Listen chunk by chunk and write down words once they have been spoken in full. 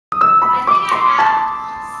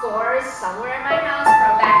scores somewhere in my house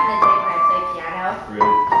from back in the day when I played piano.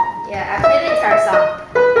 Really? Yeah, I played the entire song.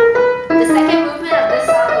 The second movement of this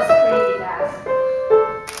song was crazy fast.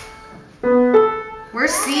 Where's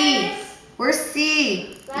C? Where's C?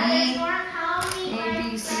 E, A,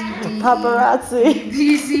 B, C, D, E, Paparazzi.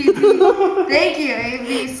 B, C, D. Thank you. A,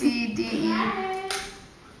 B, C, D, E.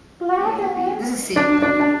 This is C.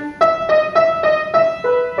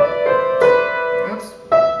 Oops.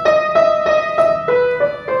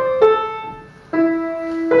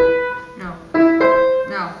 No.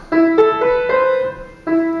 No.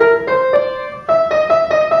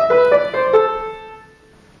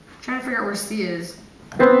 I'm trying to figure out where C is.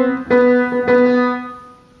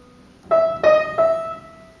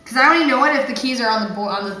 Because I only know it if the keys are on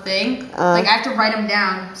the thing. Like I have to write them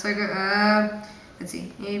down. So I go, let's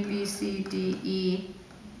see. A, B, C, D, E.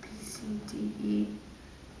 B, C, D, E.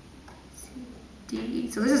 C, D,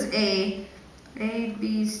 E. So this is A. A,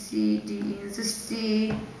 B, C, D, E. This is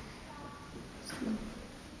C. A,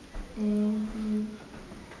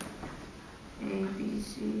 B,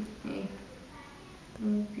 C, A. A,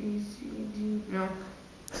 B, C, D. No.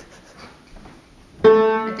 I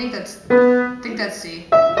think that's C.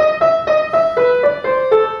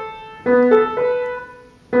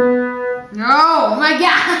 No! Oh my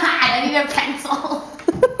god! I need a pencil.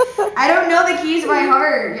 I don't know the keys by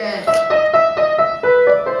heart yet.